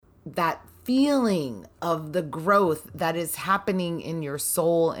that feeling of the growth that is happening in your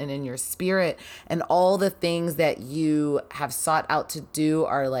soul and in your spirit, and all the things that you have sought out to do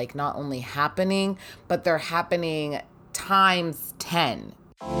are like not only happening, but they're happening times 10.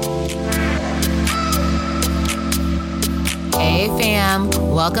 Hey fam,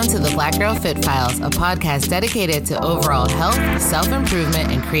 welcome to the Black Girl Fit Files, a podcast dedicated to overall health,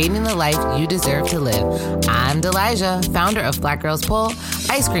 self-improvement, and creating the life you deserve to live. I'm Delijah, founder of Black Girls Pole,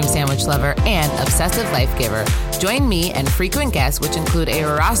 ice cream sandwich lover, and obsessive life giver. Join me and frequent guests, which include a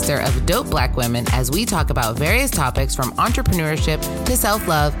roster of dope Black women, as we talk about various topics from entrepreneurship to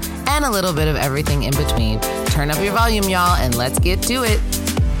self-love and a little bit of everything in between. Turn up your volume, y'all, and let's get to it.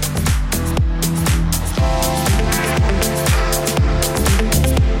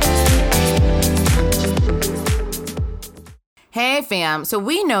 Hey fam, so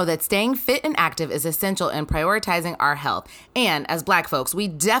we know that staying fit and active is essential in prioritizing our health. And as Black folks, we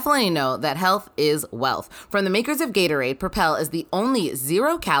definitely know that health is wealth. From the makers of Gatorade, Propel is the only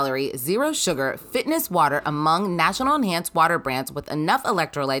zero-calorie, zero-sugar fitness water among national enhanced water brands with enough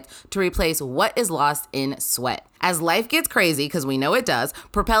electrolytes to replace what is lost in sweat. As life gets crazy, because we know it does,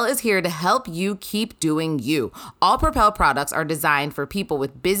 Propel is here to help you keep doing you. All Propel products are designed for people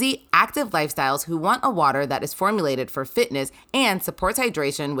with busy, active lifestyles who want a water that is formulated for fitness and supports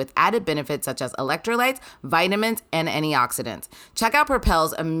hydration with added benefits such as electrolytes, vitamins, and antioxidants. Check out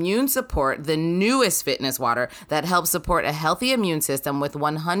Propel's Immune Support, the newest fitness water that helps support a healthy immune system with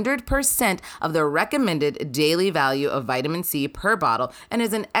 100% of the recommended daily value of vitamin C per bottle and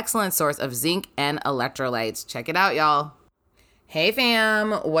is an excellent source of zinc and electrolytes. Check it out, y'all. Hey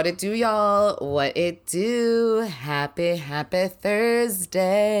fam, what it do, y'all? What it do? Happy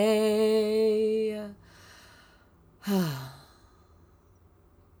Thursday.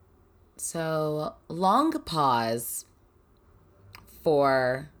 So, long pause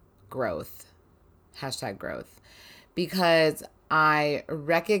for growth. Hashtag growth. Because I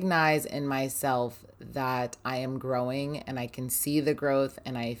recognize in myself that I am growing and I can see the growth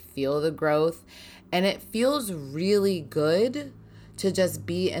and I feel the growth. And it feels really good to just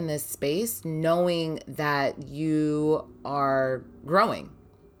be in this space knowing that you are growing.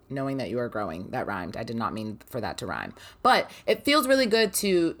 Knowing that you are growing. That rhymed. I did not mean for that to rhyme. But it feels really good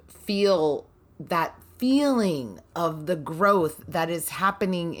to feel that feeling of the growth that is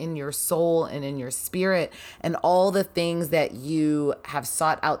happening in your soul and in your spirit, and all the things that you have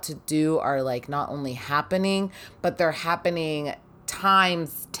sought out to do are like not only happening, but they're happening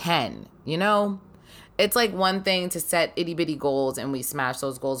times 10, you know? It's like one thing to set itty bitty goals and we smash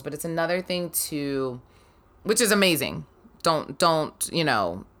those goals, but it's another thing to, which is amazing. Don't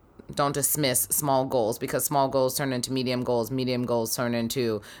dismiss small goals, because small goals turn into medium goals turn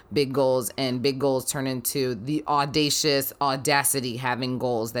into big goals, and big goals turn into the audacity having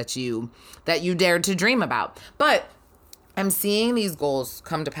goals that you dared to dream about. But I'm seeing these goals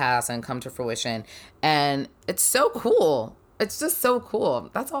come to pass and come to fruition, and it's so cool. It's just so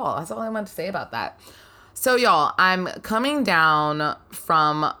cool. That's all I want to say about that. So y'all, I'm coming down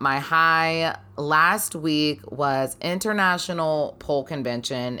from my high. Last week was International Pole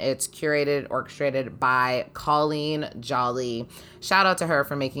Convention. It's curated, orchestrated by Colleen Jolly. Shout out to her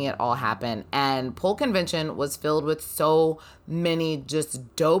for making it all happen. And Pole Convention was filled with so many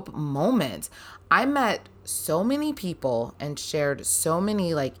just dope moments. I met so many people and shared so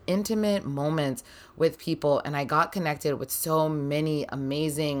many like intimate moments with people, and I got connected with so many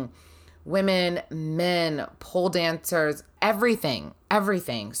amazing women, men, pole dancers, everything.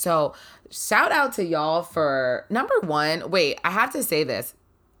 So shout out to y'all for number one. Wait, I have to say this.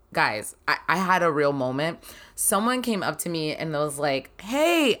 Guys, I had a real moment. Someone came up to me and was like,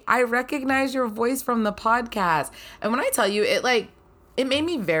 hey, I recognize your voice from the podcast. And when I tell you, it made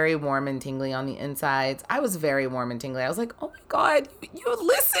me very warm and tingly on the insides. I was very warm and tingly. I was like, oh my God, you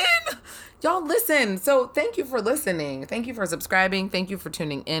listen. Y'all listen. So thank you for listening. Thank you for subscribing. Thank you for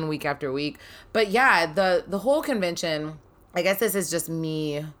tuning in week after week. But yeah, the whole convention, I guess this is just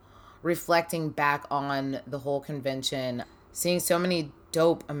me reflecting back on the whole convention, seeing so many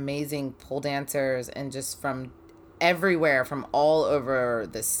dope, amazing pole dancers, and just from everywhere, from all over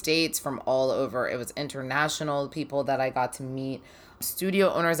the states, from all over. It was international people that I got to meet,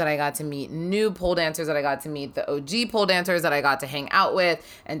 studio owners that I got to meet, new pole dancers that I got to meet, the OG pole dancers that I got to hang out with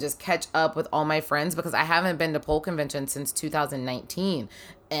and just catch up with all my friends, because I haven't been to pole convention since 2019,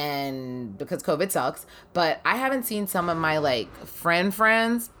 and because COVID sucks, but I haven't seen some of my like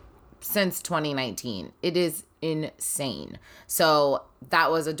friends since 2019. It is insane. So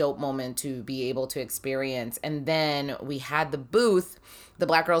that was a dope moment to be able to experience. And then we had the booth, the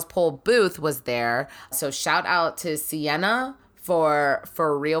Black Girls Pole booth was there. So shout out to Sienna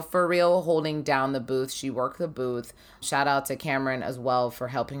for real holding down the booth. She worked the booth. Shout out to Cameron as well for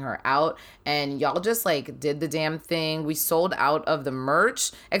helping her out. And y'all just like did the damn thing. We sold out of the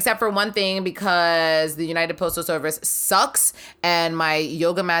merch except for one thing, because the United Postal Service sucks and my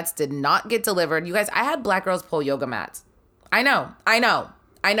yoga mats did not get delivered. You guys, I had Black Girls Pole yoga mats. I know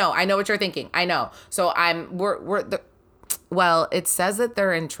what you're thinking. I know. So well, it says that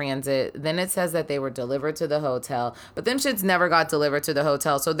they're in transit. Then it says that they were delivered to the hotel. But them shits never got delivered to the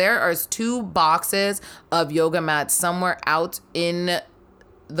hotel. So there are 2 boxes of yoga mats somewhere out in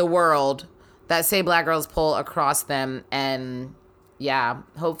the world that say Black Girls Pole across them. And yeah,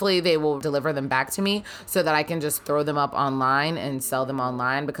 hopefully they will deliver them back to me so that I can just throw them up online and sell them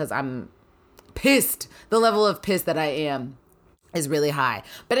online, because I'm pissed. The level of pissed that I am is really high.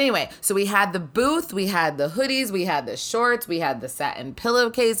 But anyway, so we had the booth, we had the hoodies, we had the shorts, we had the satin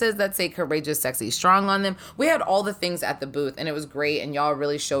pillowcases that say Courageous, Sexy, Strong on them. We had all the things at the booth, and it was great, and y'all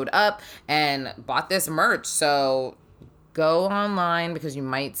really showed up and bought this merch. So go online, because you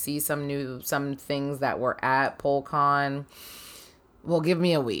might see some things that were at PoleCon. Well, give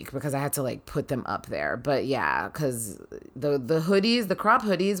me a week, because I had to like put them up there. But yeah, because the hoodies, the crop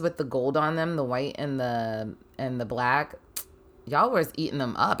hoodies with the gold on them, the white and the black, y'all was eating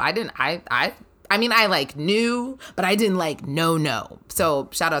them up. I mean, I like knew, but I didn't like no. So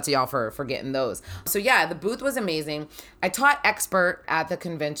shout out to y'all for getting those. So yeah, the booth was amazing. I taught Expert at the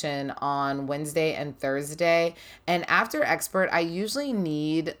convention on Wednesday and Thursday. And after Expert, I usually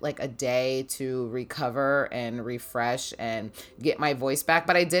need like a day to recover and refresh and get my voice back,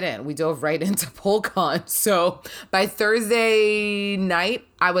 but I didn't. We dove right into PoleCon. So by Thursday night,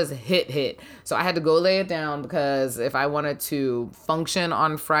 I was hit. So I had to go lay it down, because if I wanted to function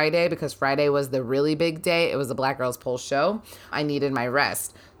on Friday, because Friday was the really big day, it was the Black Girls Pole show, I needed my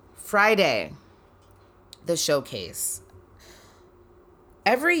rest. Friday, the showcase.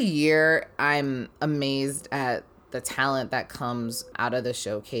 Every year I'm amazed at the talent that comes out of the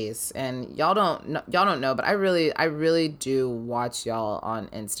showcase. And y'all don't know, but I really do watch y'all on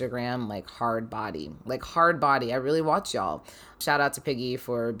Instagram, like hard body. I really watch y'all. Shout out to Piggy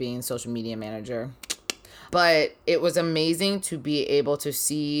for being social media manager. But it was amazing to be able to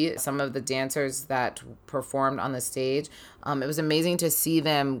see some of the dancers that performed on the stage. It was amazing to see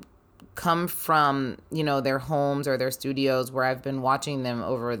them come from, their homes or their studios, where I've been watching them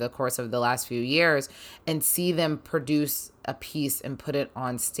over the course of the last few years, and see them produce a piece and put it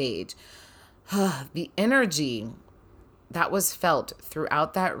on stage. The energy that was felt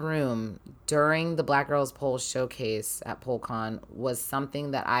throughout that room during the Black Girls Pole showcase at PoleCon was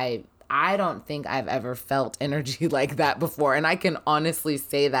something that I don't think I've ever felt energy like that before. And I can honestly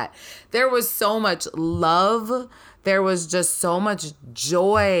say that there was so much love. There was just so much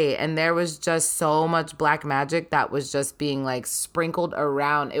joy, and there was just so much black magic that was just being like sprinkled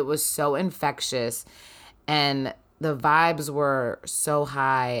around. It was so infectious, and the vibes were so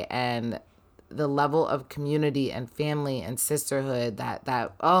high, and the level of community and family and sisterhood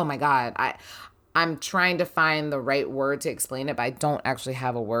that oh my God, I'm trying to find the right word to explain it, but I don't actually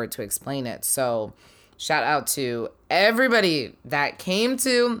have a word to explain it. So shout out to everybody that came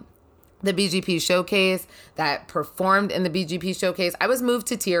to the BGP showcase, that performed in the BGP showcase. I was moved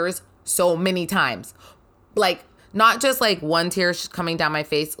to tears so many times. Like, not just like one tear coming down my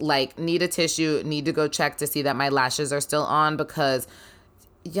face, like need a tissue, need to go check to see that my lashes are still on, because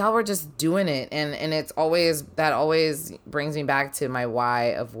y'all were just doing it. And it's always brings me back to my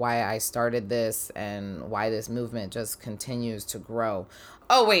why of why I started this and why this movement just continues to grow.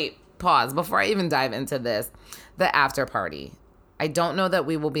 Oh, wait, pause. Before I even dive into this, the after party. I don't know that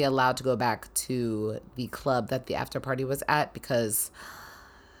we will be allowed to go back to the club that the after party was at, because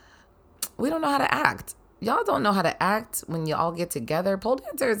we don't know how to act. Y'all don't know how to act when you all get together. Pole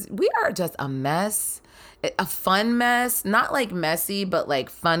dancers, we are just a mess. A fun mess, not like messy, but like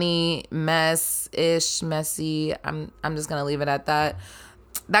funny mess-ish, messy. I'm just gonna leave it at that.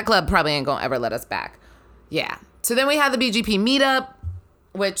 That club probably ain't gonna ever let us back. Yeah. So then we had the BGP meetup,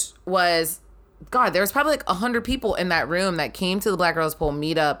 which was, God, there was probably like 100 people in that room that came to the Black Girls Pole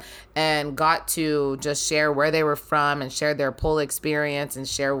meetup and got to just share where they were from and share their pole experience and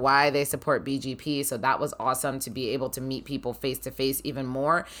share why they support BGP. So that was awesome to be able to meet people face to face even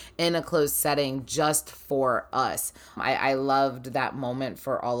more in a closed setting just for us. I loved that moment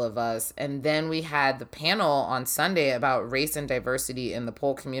for all of us. And then we had the panel on Sunday about race and diversity in the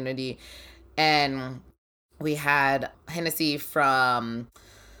pole community. And we had Hennessy from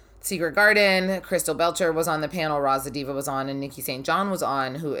Secret Garden, Crystal Belcher was on the panel, Rosa Diva was on, and Nikki St. John was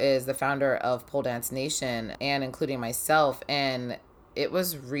on, who is the founder of Pole Dance Nation, and including myself. And it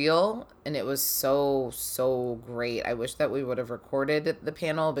was real and it was so great. I wish that we would have recorded the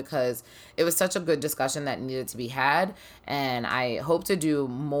panel because it was such a good discussion that needed to be had. And I hope to do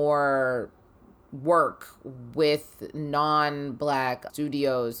more work with non-Black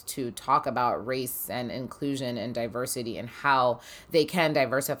studios to talk about race and inclusion and diversity and how they can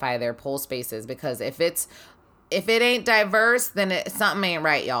diversify their pole spaces, because if it ain't diverse, then something ain't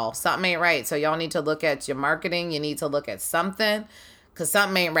right, y'all. Something ain't right. So y'all need to look at your marketing. You need to look at something, because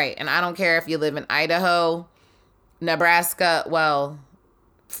something ain't right. And I don't care if you live in Idaho, Nebraska. Well,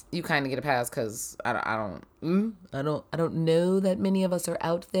 you kind of get a pass because I don't know that many of us are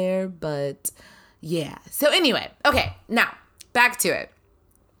out there, but yeah. So anyway, okay, now back to it.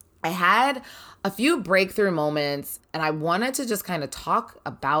 I had a few breakthrough moments, and I wanted to just kind of talk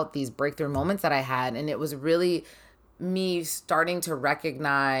about these breakthrough moments that I had. And it was really me starting to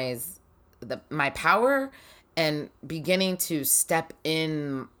recognize my power and beginning to step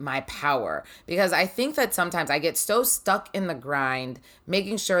in my power. Because I think that sometimes I get so stuck in the grind,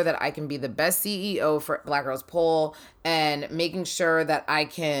 making sure that I can be the best CEO for Black Girls Pole and making sure that I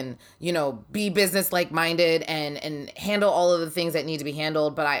can, be business minded and handle all of the things that need to be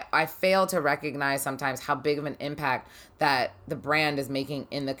handled. But I fail to recognize sometimes how big of an impact that the brand is making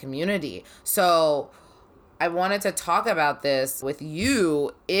in the community. So I wanted to talk about this with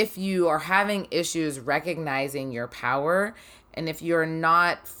you if you are having issues recognizing your power and if you're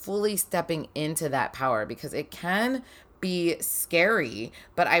not fully stepping into that power, because it can be scary.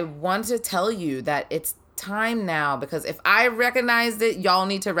 But I want to tell you that it's time now, because if I recognized it, y'all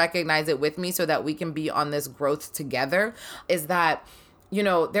need to recognize it with me so that we can be on this growth together. Is that,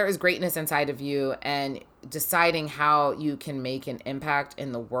 there is greatness inside of you, and deciding how you can make an impact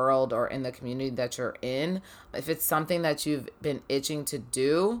in the world or in the community that you're in. If it's something that you've been itching to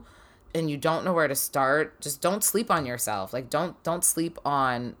do and you don't know where to start, just don't sleep on yourself. Don't sleep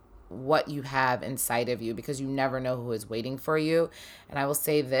on what you have inside of you, because you never know who is waiting for you. And I will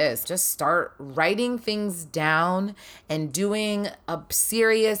say this, just start writing things down and doing a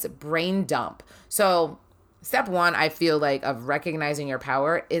serious brain dump. So step one, I feel like, of recognizing your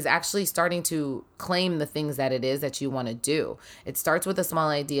power is actually starting to claim the things that it is that you want to do. It starts with a small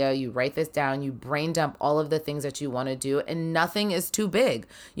idea. You write this down, you brain dump all of the things that you want to do, and nothing is too big.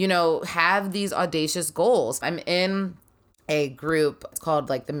 Have these audacious goals. I'm in a group, it's called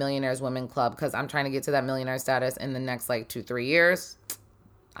the Millionaires Women Club, because I'm trying to get to that millionaire status in the next 2-3 years.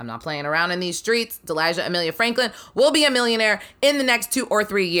 I'm not playing around in these streets. Delijah Amelia Franklin will be a millionaire in the next 2 or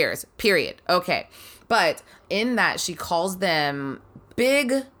 3 years, period. Okay. But in that, she calls them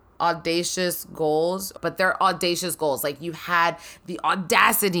big, audacious goals, but they're audacious goals. You had the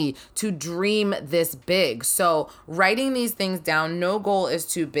audacity to dream this big. So writing these things down, no goal is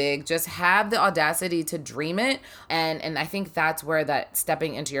too big. Just have the audacity to dream it. And I think that's where that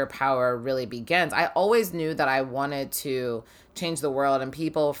stepping into your power really begins. I always knew that I wanted to change the world, and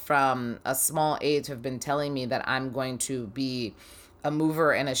people from a small age have been telling me that I'm going to be a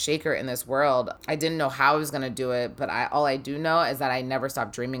mover and a shaker in this world. I didn't know how I was going to do it, but all I do know is that I never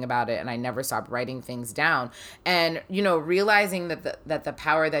stopped dreaming about it, and I never stopped writing things down. And, realizing that the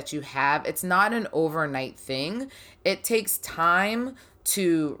power that you have, it's not an overnight thing. It takes time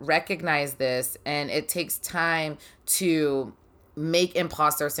to recognize this, and it takes time to make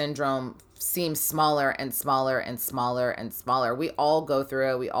imposter syndrome seem smaller and smaller and smaller and smaller. We all go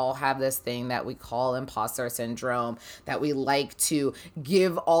through it. We all have this thing that we call imposter syndrome that we like to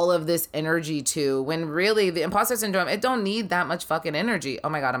give all of this energy to, when really the imposter syndrome, it don't need that much fucking energy. Oh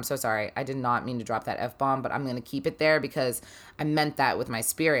my God, I'm so sorry. I did not mean to drop that F-bomb, but I'm going to keep it there because I meant that with my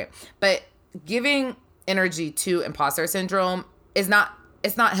spirit. But giving energy to imposter syndrome is not,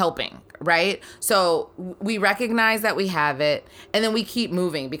 it's not helping, right? So we recognize that we have it, and then we keep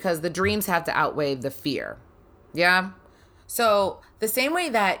moving because the dreams have to outweigh the fear. Yeah. So the same way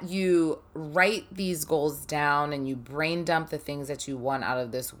that you write these goals down and you brain dump the things that you want out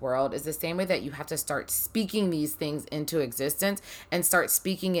of this world is the same way that you have to start speaking these things into existence and start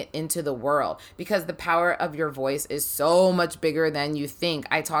speaking it into the world, because the power of your voice is so much bigger than you think.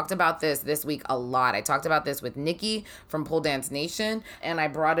 I talked about this week a lot. I talked about this with Nikki from Pole Dance Nation, and I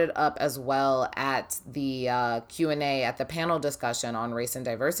brought it up as well at the Q&A at the panel discussion on race and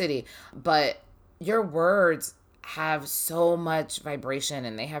diversity. But your words have so much vibration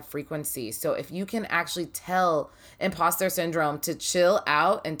and they have frequency. So if you can actually tell imposter syndrome to chill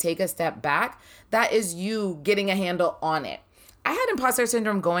out and take a step back, that is you getting a handle on it. I had imposter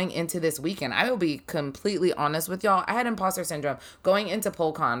syndrome going into this weekend. I will be completely honest with y'all. I had imposter syndrome going into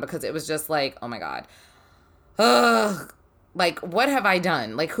PoleCon because it was just oh my God. Ugh. What have I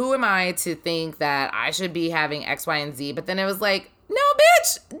done? Who am I to think that I should be having X, Y, and Z? But then it was No,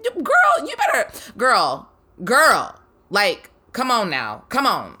 bitch. Girl, you better. Girl. Like, come on now. Come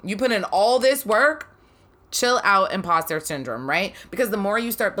on. You put in all this work. Chill out, imposter syndrome, right? Because the more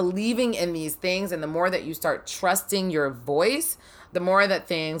you start believing in these things and the more that you start trusting your voice, the more that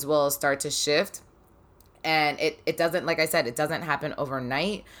things will start to shift. And it doesn't, like I said, it doesn't happen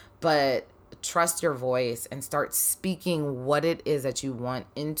overnight, but trust your voice and start speaking what it is that you want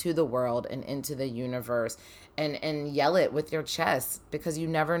into the world and into the universe, and yell it with your chest, because you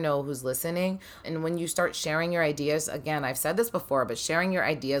never know who's listening. And when you start sharing your ideas, again, I've said this before, but sharing your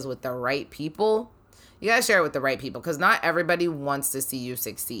ideas with the right people, you got to share it with the right people, because not everybody wants to see you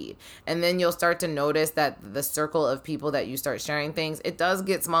succeed. And then you'll start to notice that the circle of people that you start sharing things, it does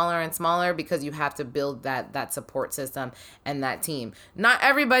get smaller and smaller, because you have to build that support system and that team. Not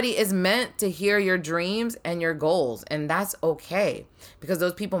everybody is meant to hear your dreams and your goals, and that's okay, because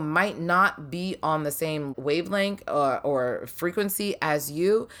those people might not be on the same wavelength or frequency as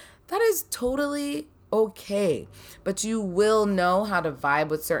you. That is totally okay. But you will know how to vibe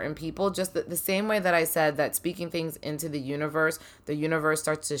with certain people, just the same way that I said that speaking things into the universe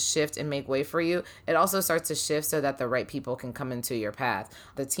starts to shift and make way for you. It also starts to shift so that the right people can come into your path.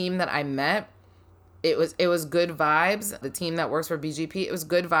 The team that I met, it was good vibes. The team that works for BGP, it was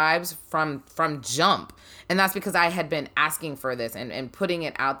good vibes from jump. And that's because I had been asking for this and putting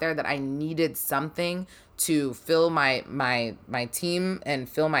it out there that I needed something to fill my team and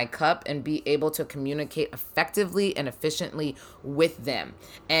fill my cup and be able to communicate effectively and efficiently with them.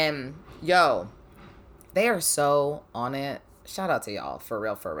 And they are so on it. Shout out to y'all, for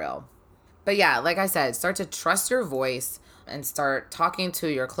real. But yeah, like I said, start to trust your voice and start talking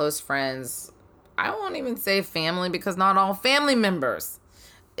to your close friends. I won't even say family, because not all family members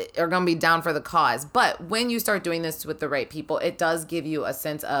are going to be down for the cause. But when you start doing this with the right people, it does give you a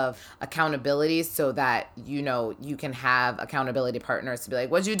sense of accountability, so that, you can have accountability partners to be like,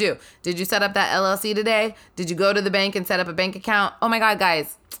 what'd you do? Did you set up that LLC today? Did you go to the bank and set up a bank account? Oh my God,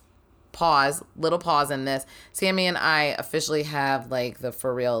 guys. Little pause in this. Sammy and I officially have the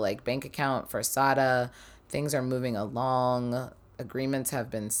for real bank account for SADA. Things are moving along. Agreements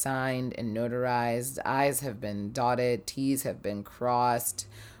have been signed and notarized. I's have been dotted. T's have been crossed.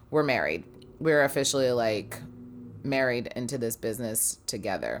 We're married. We're officially married into this business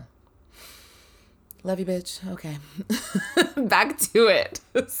together. Love you, bitch. Okay. Back to it.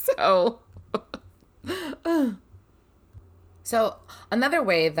 So another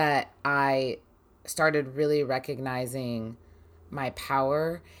way that I started really recognizing my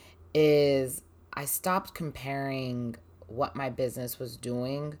power is I stopped comparing what my business was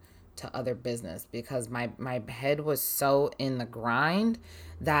doing to other business, because my head was so in the grind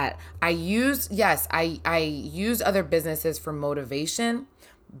that I use other businesses for motivation,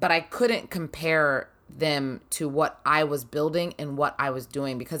 but I couldn't compare them to what I was building and what I was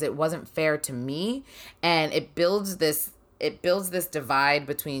doing, because it wasn't fair to me. And it builds this divide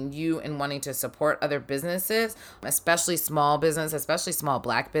between you and wanting to support other businesses, especially small business, especially small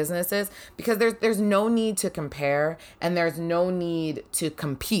Black businesses, because there's no need to compare and there's no need to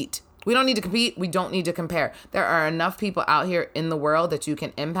compete. We don't need to compete. We don't need to compare. There are enough people out here in the world that you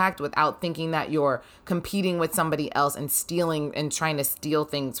can impact without thinking that you're competing with somebody else and stealing and trying to steal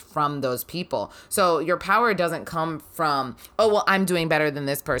things from those people. So your power doesn't come from, I'm doing better than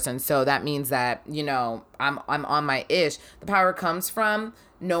this person, so that means that, I'm on my ish. The power comes from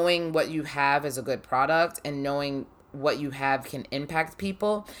knowing what you have is a good product and knowing what you have can impact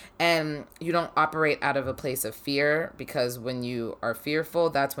people, and you don't operate out of a place of fear, because when you are fearful,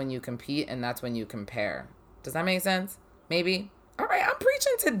 that's when you compete and that's when you compare. Does that make sense? Maybe? All right, I'm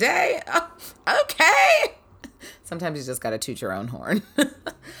preaching today. Okay. Sometimes you just got to toot your own horn.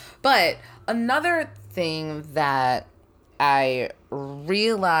 But another thing that I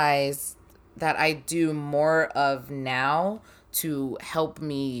realize that I do more of now to help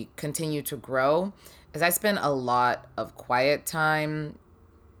me continue to grow is I spend a lot of quiet time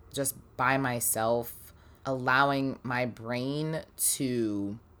just by myself, allowing my brain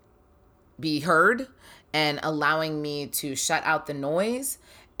to be heard and allowing me to shut out the noise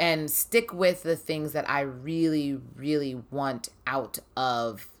and stick with the things that I really, really want out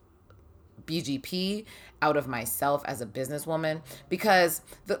of BGP, out of myself as a businesswoman. Because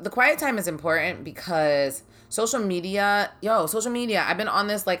the quiet time is important, because social media, I've been on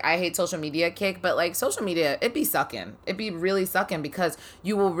this I hate social media kick, but social media, it be sucking. It be really sucking, because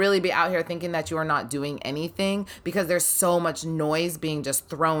you will really be out here thinking that you are not doing anything, because there's so much noise being just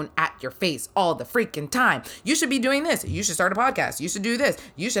thrown at your face all the freaking time. You should be doing this. You should start a podcast. You should do this.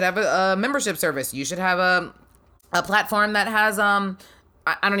 You should have a membership service. You should have a platform that has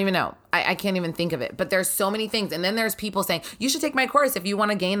I don't even know. I can't even think of it. But there's so many things. And then there's people saying, you should take my course if you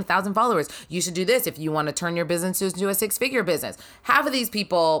want to gain 1,000 followers. You should do this if you want to turn your business into a 6-figure business. Half of these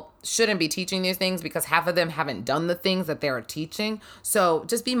people shouldn't be teaching these things because half of them haven't done the things that they're teaching. So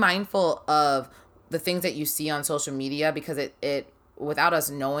just be mindful of the things that you see on social media, because it without us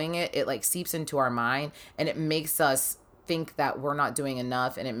knowing it, it like seeps into our mind and it makes us think that we're not doing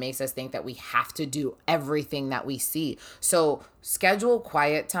enough, and it makes us think that we have to do everything that we see. So schedule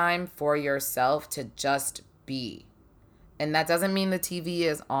quiet time for yourself to just be. And that doesn't mean the TV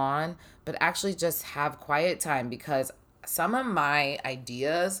is on, but actually just have quiet time, because some of my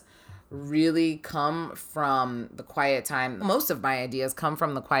ideas really come from the quiet time. Most of my ideas come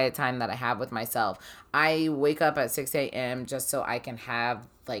from the quiet time that I have with myself. I wake up at 6 a.m. just so I can have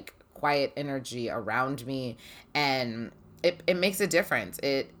like quiet energy around me, and it makes a difference.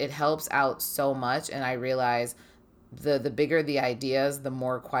 It helps out so much, and I realize the bigger the ideas, the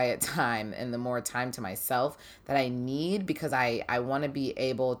more quiet time and the more time to myself that I need, because I want to be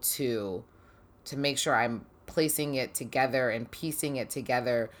able to make sure I'm placing it together and piecing it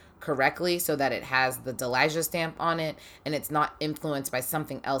together correctly so that it has the Delija stamp on it and it's not influenced by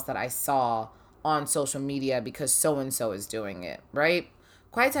something else that I saw on social media because so-and-so is doing it, right?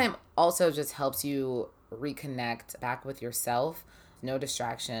 Quiet time also just helps you reconnect back with yourself, no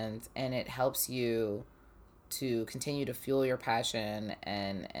distractions, and it helps you to continue to fuel your passion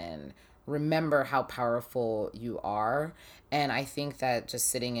and remember how powerful you are. And I think that just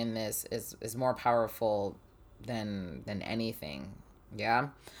sitting in this is more powerful than anything. Yeah.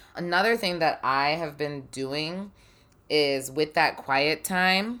 Another thing that I have been doing is, with that quiet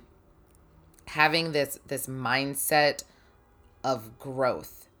time, having this mindset of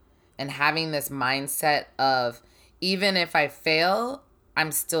growth, and having this mindset of, even if I fail,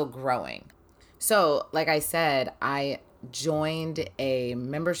 I'm still growing. So, like I said, I joined a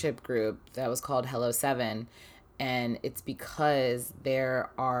membership group that was called Hello 7, and it's because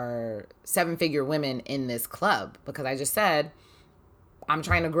there are 7-figure women in this club, because I just said I'm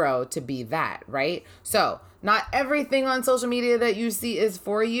trying to grow to be that, right? So, not everything on social media that you see is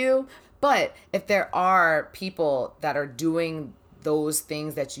for you, but if there are people that are doing those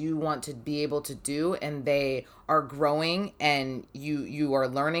things that you want to be able to do, and they are growing, and you are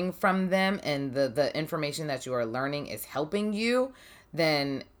learning from them, and the information that you are learning is helping you,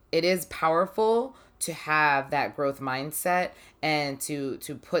 then it is powerful to have that growth mindset and to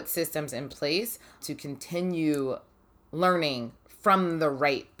put systems in place to continue learning from the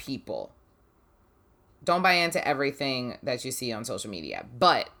right people. Don't buy into everything that you see on social media.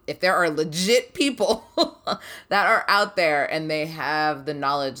 But if there are legit people that are out there and they have the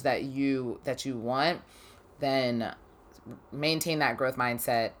knowledge that you want, then maintain that growth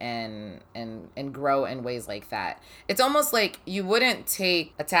mindset and grow in ways like that. It's almost like you wouldn't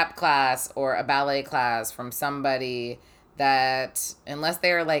take a tap class or a ballet class from somebody that, unless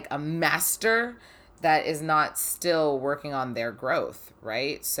they're like a master, that is not still working on their growth,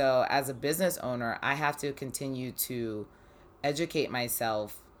 right? So as a business owner, I have to continue to educate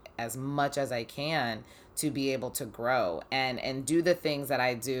myself as much as I can to be able to grow and do the things that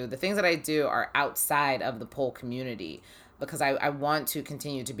I do. The things that I do are outside of the pole community, because I want to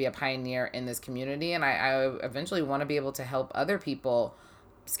continue to be a pioneer in this community, and I eventually want to be able to help other people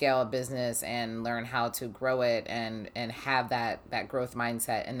scale a business and learn how to grow it and have that growth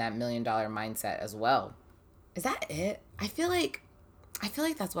mindset and that $1 million mindset as well. Is that it? I feel like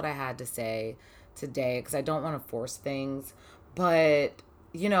that's what I had to say today, because I don't want to force things. But,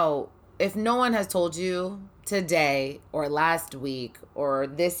 if no one has told you today or last week or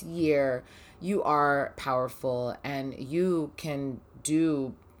this year, you are powerful and you can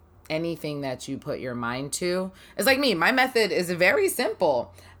do anything that you put your mind to. It's like me. My method is very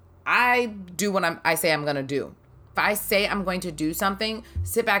simple. I do what I say I'm going to do. If I say I'm going to do something,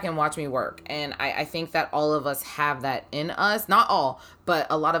 sit back and watch me work. And I think that all of us have that in us. Not all, but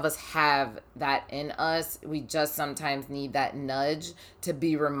a lot of us have that in us. We just sometimes need that nudge to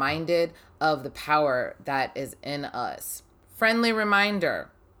be reminded of the power that is in us. Friendly reminder,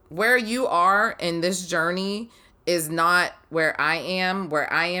 where you are in this journey is not where I am.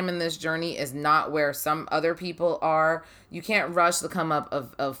 Where I am in this journey is not where some other people are. You can't rush the come up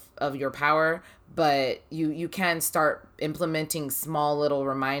of your power, but you can start implementing small little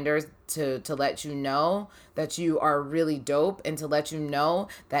reminders to let you know that you are really dope, and to let you know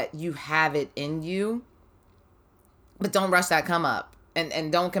that you have it in you. But don't rush that come up,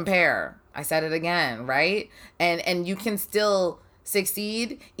 and don't compare. I said it again, right? And you can still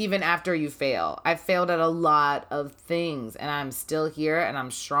succeed even after you fail. I've failed at a lot of things, and I'm still here, and I'm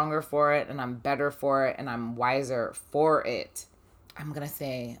stronger for it, and I'm better for it, and I'm wiser for it.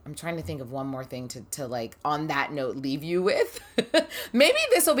 I'm trying to think of one more thing to like, on that note, leave you with. Maybe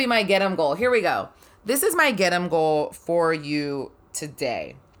this will be my get 'em goal. Here we go. This is my get 'em goal for you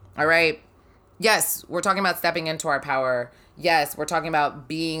today. All right. Yes, we're talking about stepping into our power. Yes, we're talking about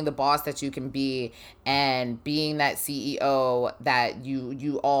being the boss that you can be and being that CEO that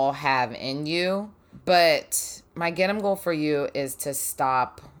you all have in you. But my get 'em goal for you is to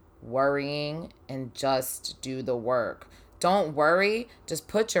stop worrying and just do the work. Don't worry. Just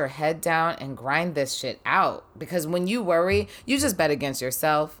put your head down and grind this shit out. Because when you worry, you just bet against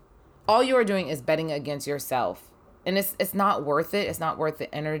yourself. All you are doing is betting against yourself. And it's not worth it. It's not worth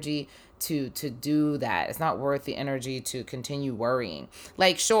the energy to do that. It's not worth the energy to continue worrying.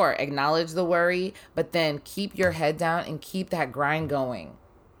 Like, sure, acknowledge the worry, but then keep your head down and keep that grind going.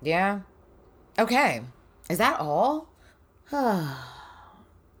 Yeah? Okay. Is that all?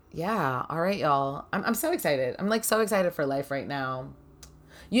 Yeah. All right, y'all. I'm so excited. I'm like so excited for life right now.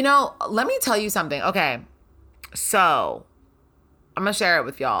 You know, let me tell you something. Okay. So I'm going to share it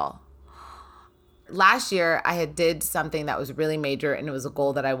with y'all. Last year, I had did something that was really major, and it was a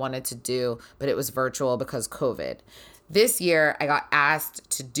goal that I wanted to do, but it was virtual because COVID. This year, I got asked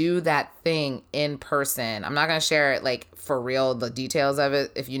to do that thing in person. I'm not going to share it like for real, the details of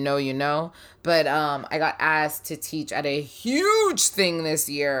it. If you know, you know. But I got asked to teach at a huge thing this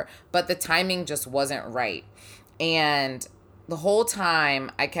year, but the timing just wasn't right. And the whole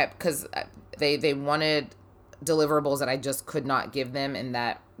time I kept, because they wanted deliverables that I just could not give them, and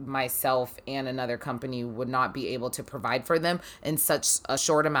that myself and another company would not be able to provide for them in such a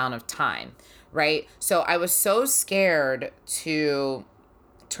short amount of time, right? So I was so scared to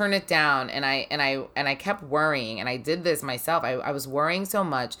turn it down, and I kept worrying, and I did this myself. I was worrying so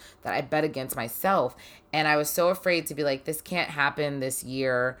much that I bet against myself, and I was so afraid to be like, this can't happen this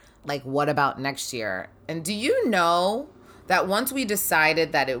year. Like, what about next year? And do you know that once we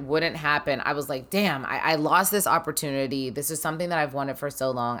decided that it wouldn't happen, I was like, damn, I lost this opportunity. This is something that I've wanted for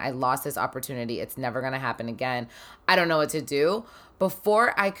so long. I lost this opportunity. It's never going to happen again. I don't know what to do.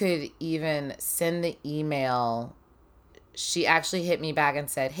 Before I could even send the email, she actually hit me back and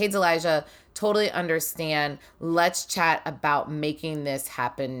said, hey, Delijah, totally understand. Let's chat about making this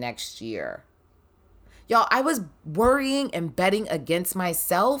happen next year. Y'all, I was worrying and betting against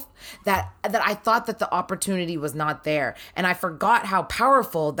myself that I thought that the opportunity was not there. And I forgot how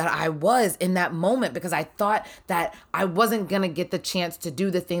powerful that I was in that moment, because I thought that I wasn't going to get the chance to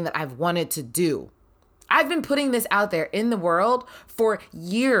do the thing that I've wanted to do. I've been putting this out there in the world for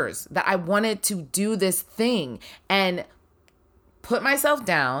years that I wanted to do this thing, and put myself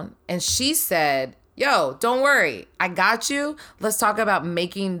down. And she said, yo, don't worry. I got you. Let's talk about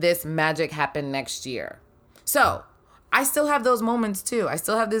making this magic happen next year. So I still have those moments too. I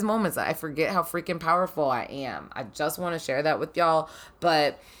still have these moments that I forget how freaking powerful I am. I just want to share that with y'all.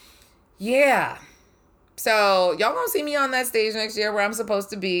 But yeah. So y'all gonna see me on that stage next year where I'm supposed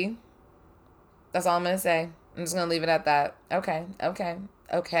to be. That's all I'm gonna say. I'm just gonna leave it at that. Okay.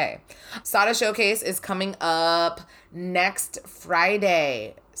 SADA Showcase is coming up next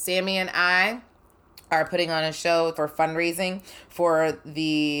Friday. Sammy and I are putting on a show for fundraising for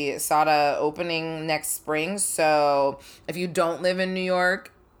the SADA opening next spring. So if you don't live in New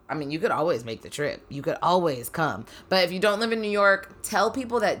York, I mean, you could always make the trip. You could always come. But if you don't live in New York, tell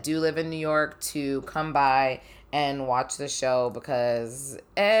people that do live in New York to come by and watch the show, because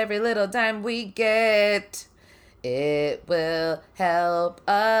every little dime we get, it will help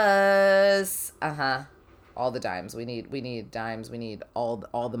us. All the dimes. We need dimes. We need all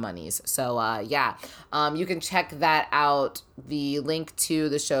the monies. So yeah, you can check that out. The link to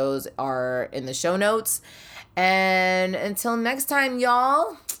the shows are in the show notes. And until next time,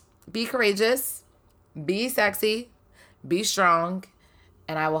 y'all, be courageous, be sexy, be strong,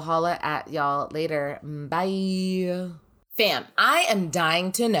 and I will holla at y'all later. Bye. Fam, I am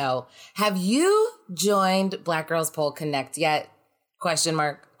dying to know, have you joined Black Girls Pole Connect yet? Question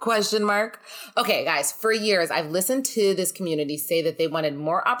mark. Okay, guys, for years, I've listened to this community say that they wanted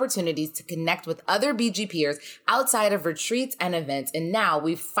more opportunities to connect with other BGPers outside of retreats and events. And now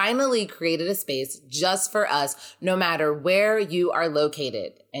we've finally created a space just for us, no matter where you are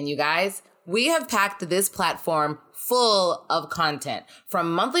located. And you guys, we have packed this platform full of content,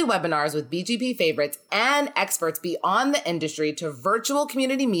 from monthly webinars with BGP favorites and experts beyond the industry to virtual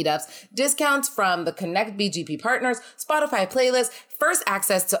community meetups, discounts from the Connect BGP partners, Spotify playlists, first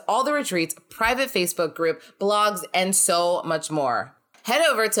access to all the retreats, private Facebook group, blogs, and so much more. Head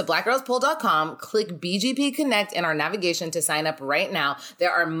over to blackgirlspole.com, click BGP Connect in our navigation to sign up right now.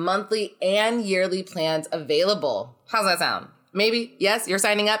 There are monthly and yearly plans available. How's that sound? Maybe? Yes? You're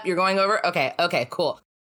signing up? You're going over? Okay, cool.